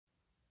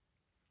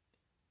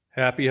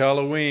Happy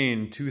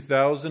Halloween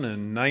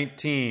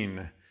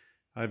 2019.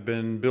 I've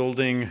been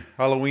building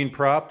Halloween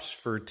props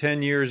for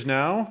 10 years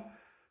now.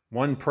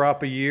 One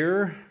prop a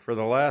year for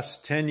the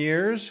last 10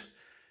 years.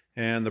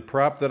 And the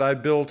prop that I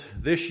built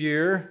this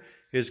year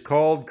is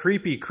called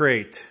Creepy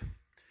Crate.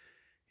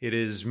 It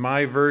is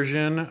my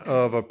version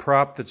of a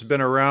prop that's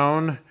been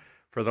around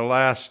for the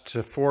last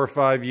 4 or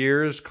 5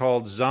 years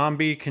called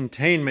Zombie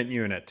Containment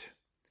Unit.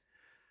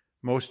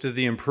 Most of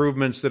the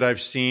improvements that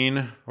I've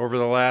seen over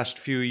the last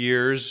few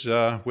years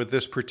with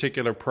this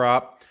particular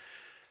prop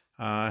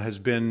has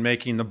been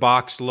making the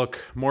box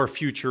look more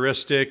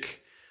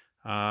futuristic,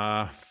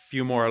 a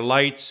few more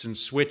lights and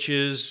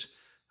switches,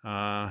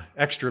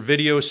 extra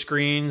video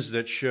screens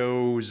that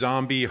show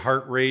zombie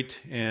heart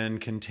rate and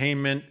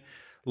containment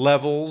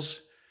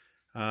levels.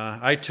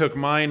 I took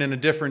mine in a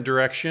different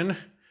direction,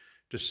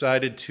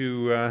 decided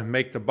to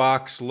make the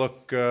box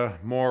look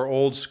more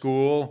old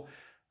school,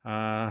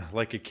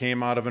 like it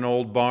came out of an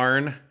old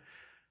barn.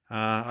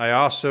 I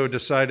also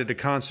decided to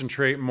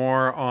concentrate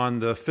more on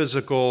the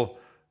physical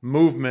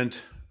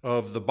movement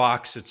of the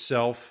box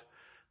itself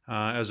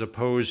as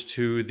opposed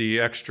to the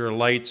extra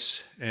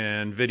lights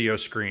and video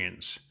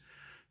screens.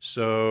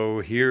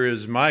 So here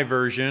is my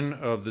version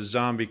of the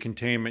Zombie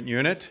Containment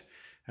Unit,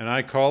 and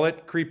I call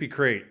it Creepy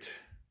Crate.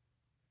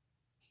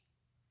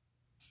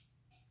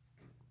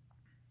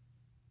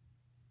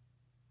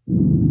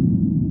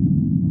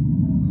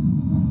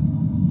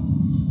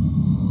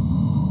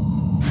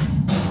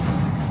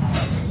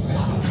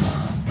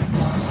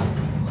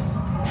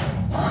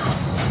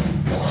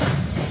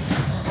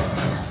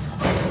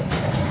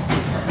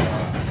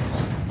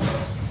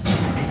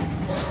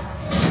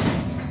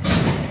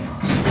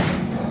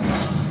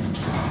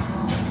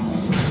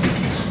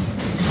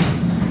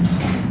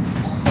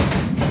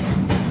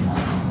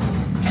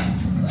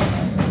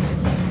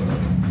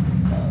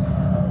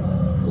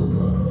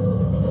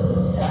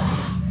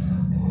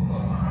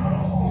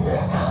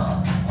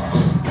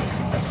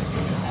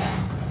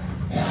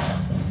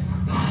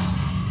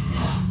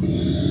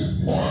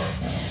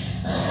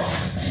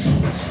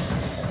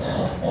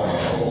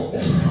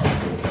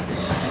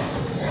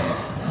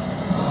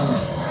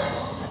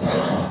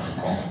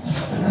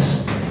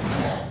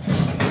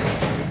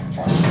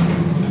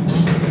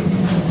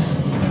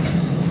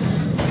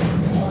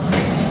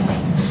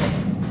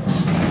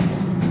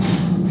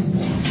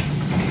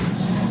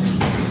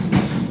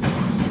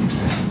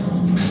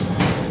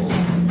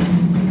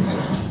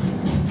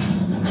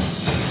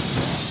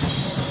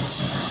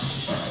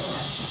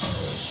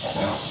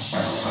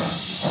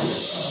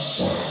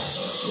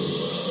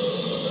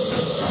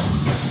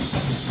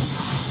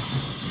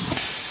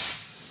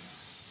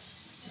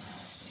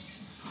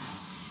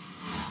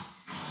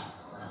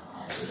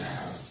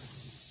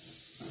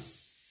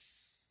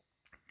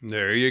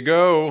 There you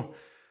go.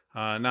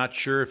 Not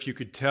sure if you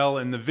could tell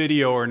in the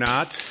video or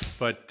not,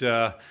 but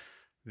the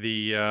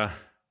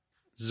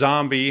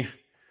zombie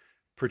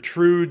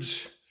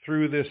protrudes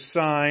through this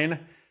sign,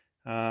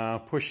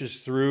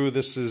 pushes through.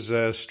 This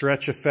is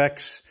Stretch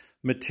Effects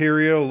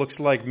material. Looks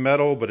like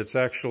metal, but it's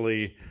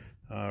actually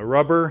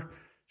rubber.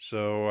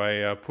 So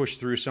I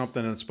pushed through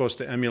something that's supposed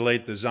to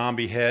emulate the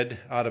zombie head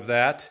out of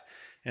that.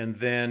 And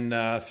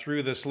then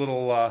through this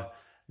little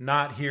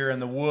knot here in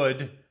the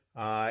wood,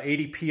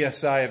 80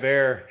 psi of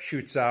air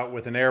shoots out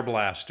with an air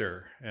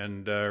blaster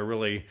and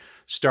really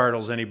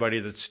startles anybody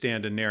that's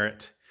standing near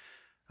it.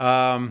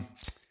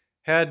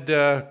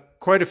 Had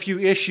quite a few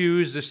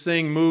issues. This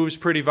thing moves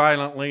pretty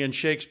violently and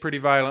shakes pretty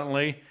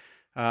violently.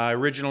 I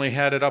originally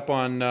had it up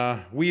on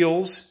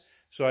wheels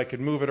so I could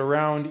move it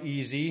around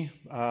easy,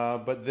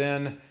 but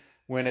then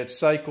when it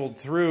cycled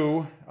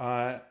through,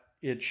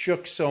 it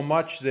shook so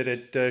much that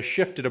it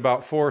shifted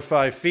about 4 or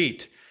 5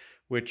 feet,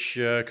 which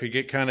could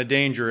get kind of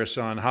dangerous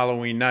on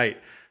Halloween night.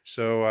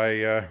 So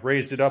I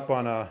raised it up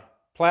on a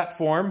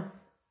platform.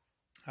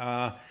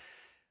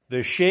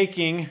 The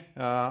shaking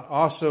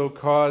also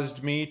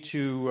caused me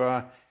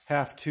to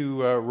have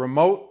to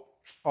remote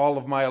all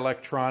of my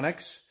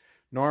electronics.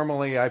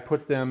 Normally I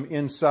put them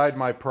inside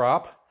my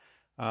prop,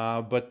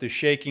 but the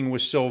shaking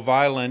was so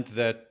violent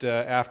that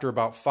after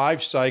about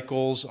 5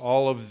 cycles,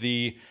 all of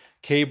the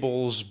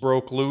cables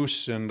broke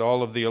loose and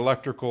all of the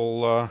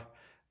electrical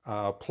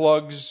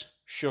plugs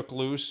shook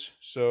loose,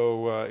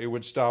 so it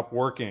would stop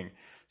working.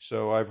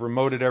 So I've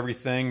remoted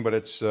everything, but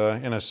it's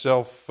in a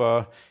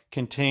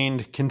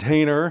self-contained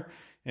container,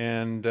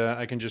 and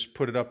I can just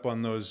put it up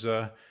on those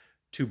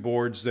 2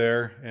 boards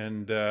there,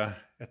 and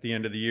at the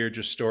end of the year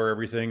just store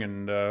everything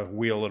and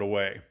wheel it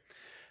away.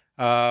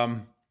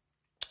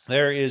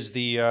 There is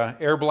the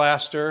air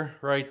blaster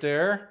right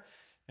there,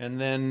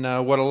 and then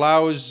what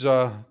allows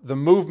the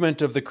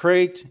movement of the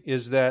crate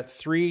is that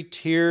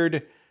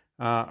 3-tiered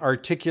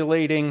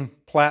articulating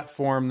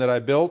platform that I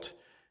built.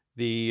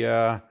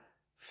 The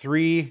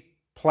 3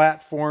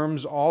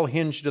 platforms all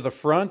hinge to the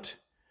front.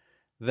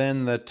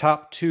 Then the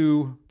top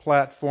 2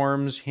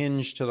 platforms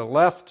hinge to the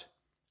left.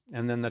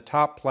 And then the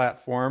top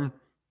platform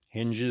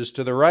hinges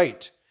to the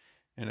right.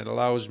 And it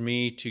allows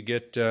me to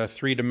get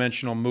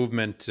 3-dimensional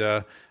movement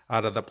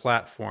out of the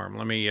platform.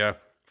 Let me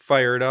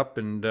fire it up,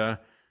 and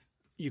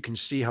you can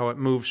see how it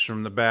moves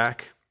from the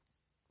back.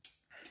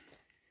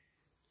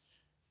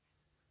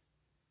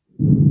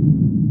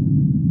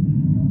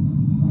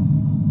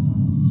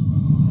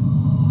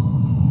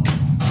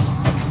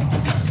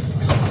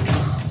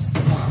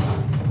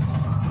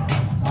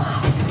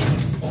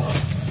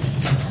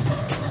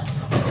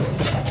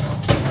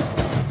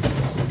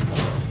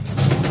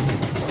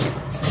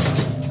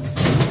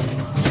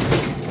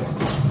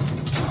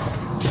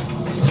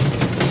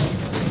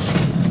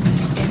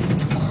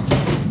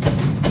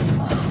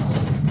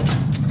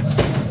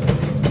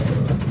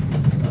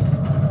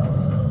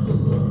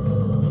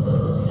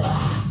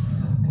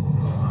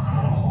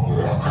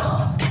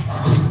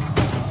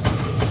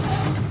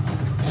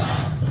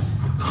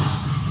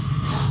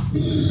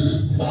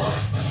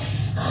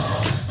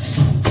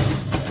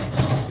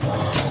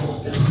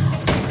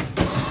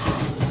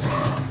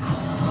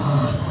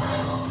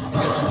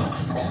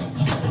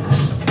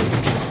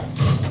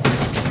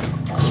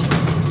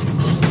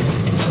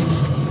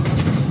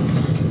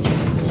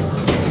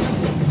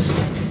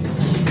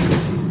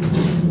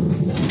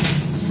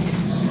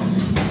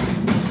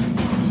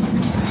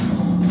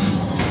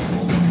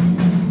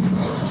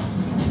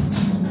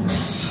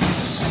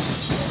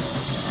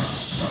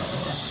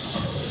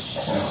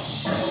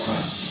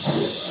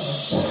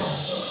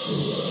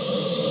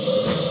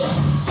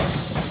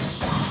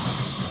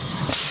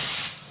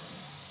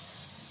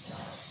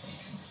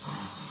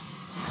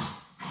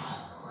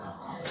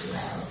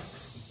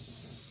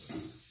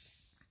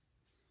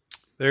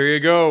 There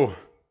you go.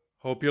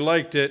 Hope you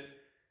liked it.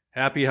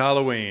 Happy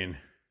Halloween.